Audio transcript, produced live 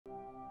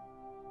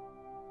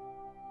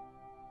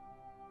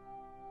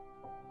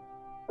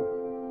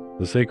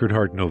The Sacred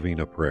Heart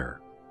Novena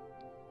Prayer.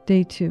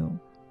 Day 2.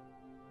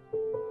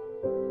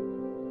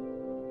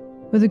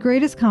 With the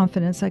greatest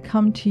confidence I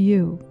come to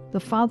you, the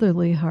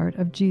fatherly heart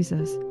of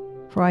Jesus,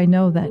 for I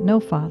know that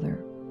no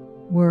father,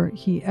 were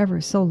he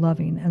ever so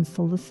loving and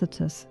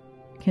solicitous,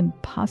 can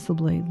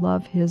possibly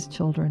love his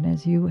children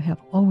as you have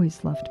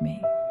always loved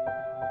me.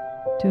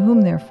 To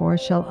whom, therefore,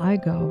 shall I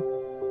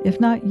go, if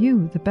not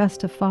you, the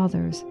best of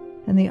fathers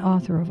and the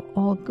author of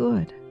all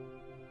good?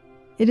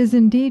 It is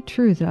indeed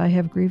true that I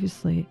have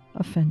grievously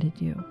offended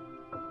you,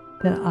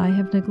 that I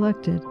have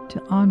neglected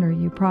to honor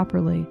you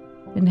properly,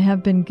 and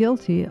have been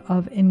guilty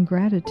of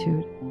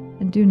ingratitude,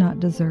 and do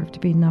not deserve to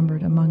be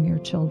numbered among your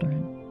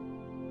children.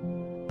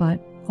 But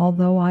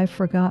although I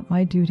forgot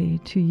my duty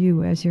to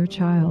you as your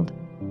child,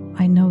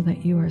 I know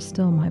that you are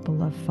still my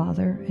beloved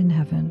Father in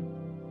heaven.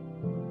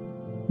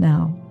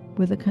 Now,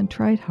 with a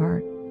contrite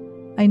heart,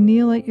 I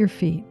kneel at your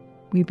feet,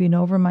 weeping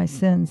over my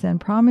sins and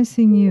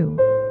promising you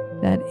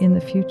that in the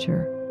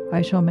future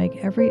I shall make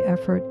every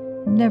effort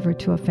never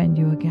to offend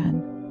you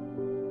again.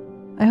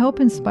 I hope,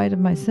 in spite of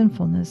my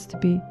sinfulness, to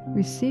be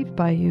received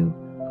by you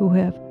who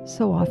have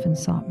so often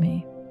sought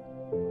me.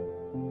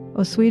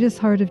 O sweetest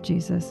heart of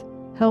Jesus,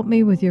 help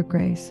me with your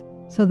grace,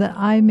 so that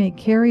I may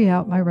carry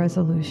out my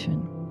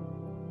resolution.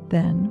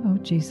 Then, O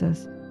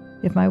Jesus,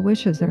 if my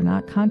wishes are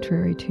not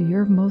contrary to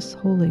your most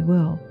holy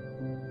will,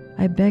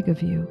 I beg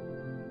of you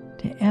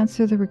to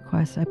answer the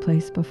request I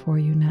place before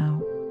you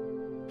now,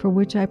 for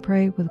which I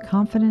pray with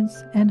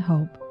confidence and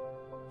hope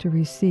to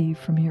receive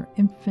from your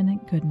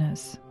infinite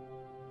goodness.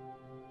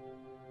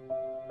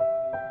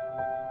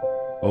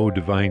 O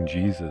divine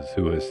Jesus,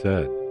 who has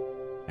said,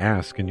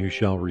 "Ask and you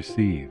shall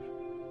receive,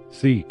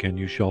 seek and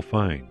you shall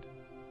find,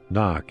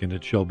 knock and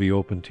it shall be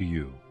opened to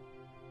you.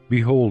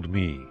 Behold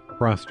me,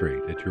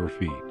 prostrate at your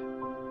feet."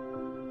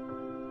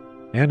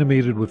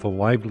 Animated with a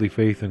lively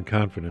faith and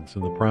confidence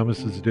in the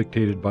promises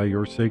dictated by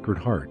your Sacred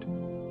Heart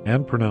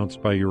and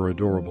pronounced by your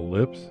adorable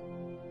lips,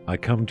 I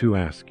come to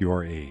ask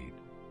your aid.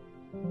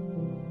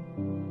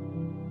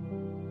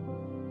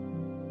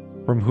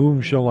 From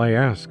whom shall I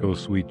ask, O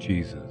sweet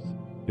Jesus?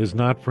 Is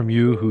not from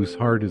you, whose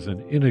heart is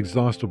an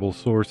inexhaustible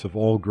source of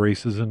all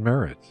graces and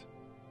merits?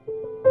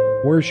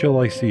 Where shall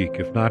I seek,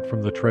 if not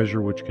from the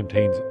treasure which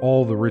contains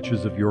all the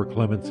riches of your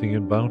clemency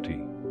and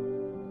bounty?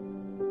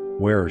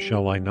 Where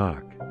shall I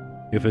knock,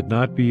 if it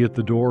not be at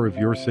the door of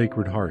your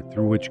Sacred Heart,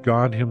 through which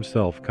God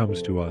himself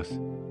comes to us,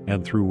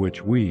 and through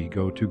which we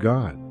go to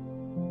God?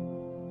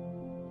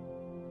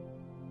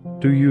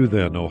 To you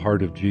then, O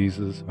Heart of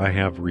Jesus, I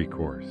have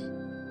recourse.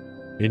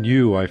 In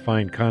you I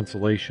find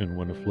consolation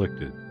when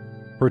afflicted,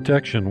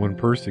 protection when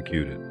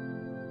persecuted,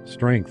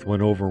 strength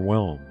when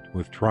overwhelmed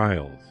with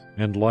trials,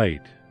 and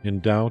light in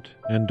doubt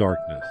and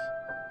darkness.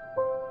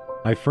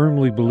 I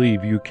firmly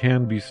believe you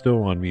can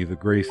bestow on me the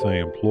grace I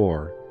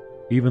implore,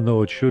 even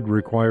though it should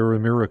require a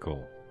miracle.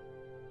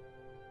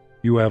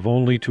 You have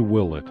only to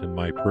will it, and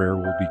my prayer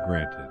will be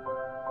granted.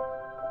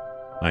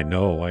 I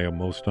know I am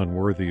most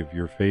unworthy of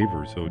your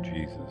favors, O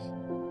Jesus,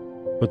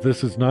 but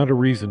this is not a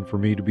reason for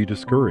me to be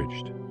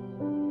discouraged.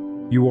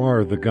 You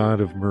are the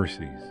God of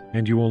mercies,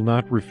 and you will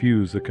not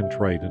refuse a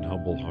contrite and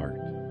humble heart.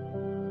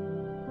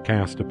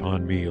 Cast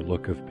upon me a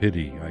look of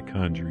pity, I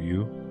conjure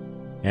you,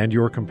 and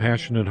your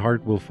compassionate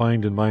heart will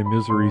find in my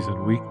miseries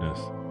and weakness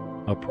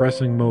a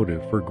pressing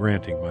motive for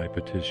granting my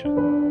petition.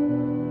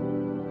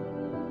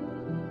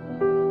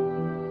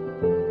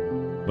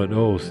 But,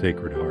 O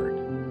Sacred Heart,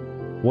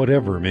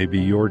 whatever may be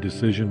your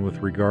decision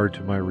with regard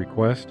to my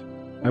request,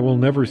 I will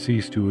never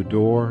cease to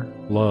adore,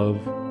 love,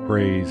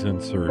 praise,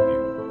 and serve you.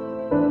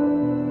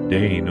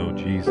 Deign, O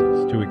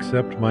Jesus, to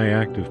accept my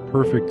act of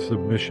perfect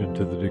submission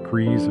to the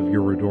decrees of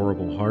your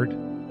adorable heart,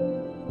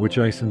 which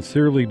I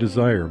sincerely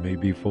desire may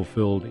be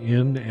fulfilled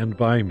in and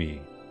by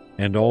me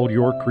and all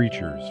your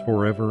creatures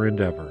forever and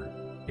ever.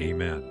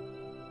 Amen.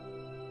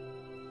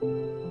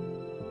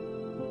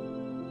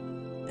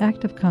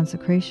 Act of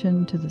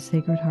consecration to the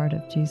Sacred Heart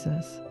of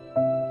Jesus.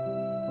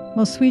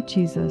 Most sweet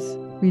Jesus,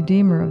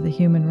 Redeemer of the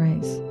human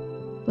race,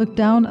 look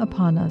down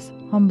upon us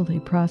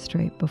humbly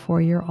prostrate before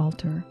your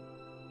altar.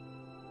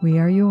 We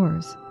are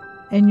yours,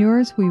 and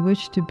yours we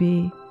wish to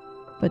be,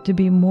 but to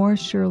be more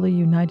surely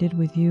united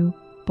with you,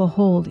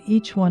 behold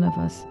each one of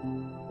us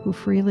who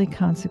freely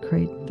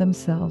consecrate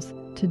themselves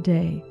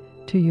today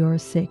to your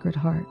Sacred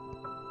Heart.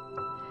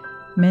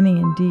 Many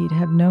indeed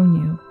have known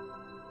you.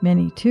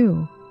 Many,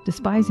 too,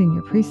 despising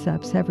your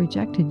precepts, have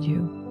rejected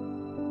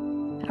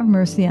you. Have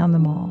mercy on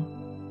them all,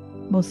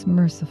 most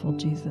merciful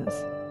Jesus,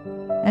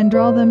 and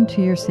draw them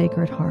to your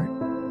Sacred Heart.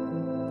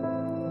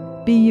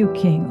 Be you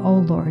King, O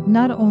Lord,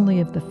 not only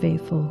of the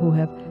faithful who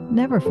have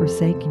never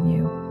forsaken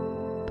you,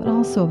 but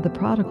also of the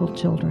prodigal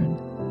children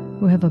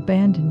who have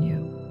abandoned you.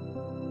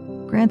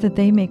 Grant that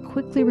they may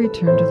quickly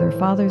return to their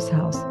Father's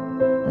house,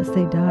 lest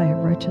they die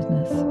of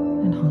wretchedness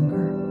and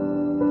hunger.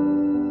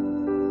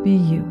 Be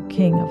you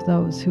King of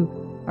those who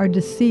are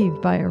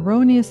deceived by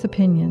erroneous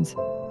opinions,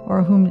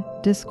 or whom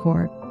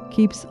discord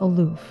keeps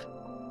aloof,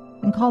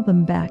 and call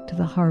them back to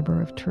the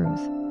harbor of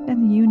truth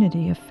and the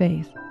unity of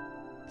faith,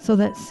 so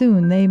that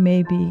soon they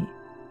may be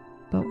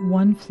but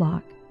one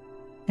flock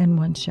and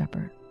one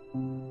shepherd.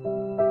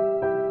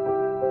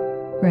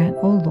 Grant,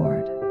 O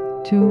Lord,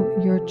 to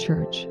your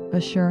church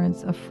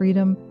assurance of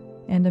freedom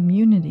and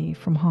immunity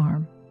from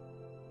harm.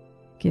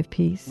 Give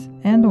peace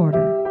and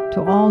order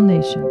to all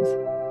nations,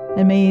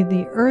 and may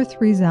the earth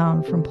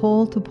resound from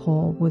pole to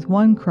pole with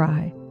one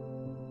cry,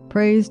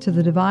 praise to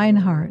the divine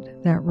heart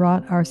that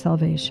wrought our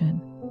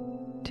salvation.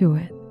 To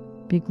it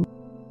be glory.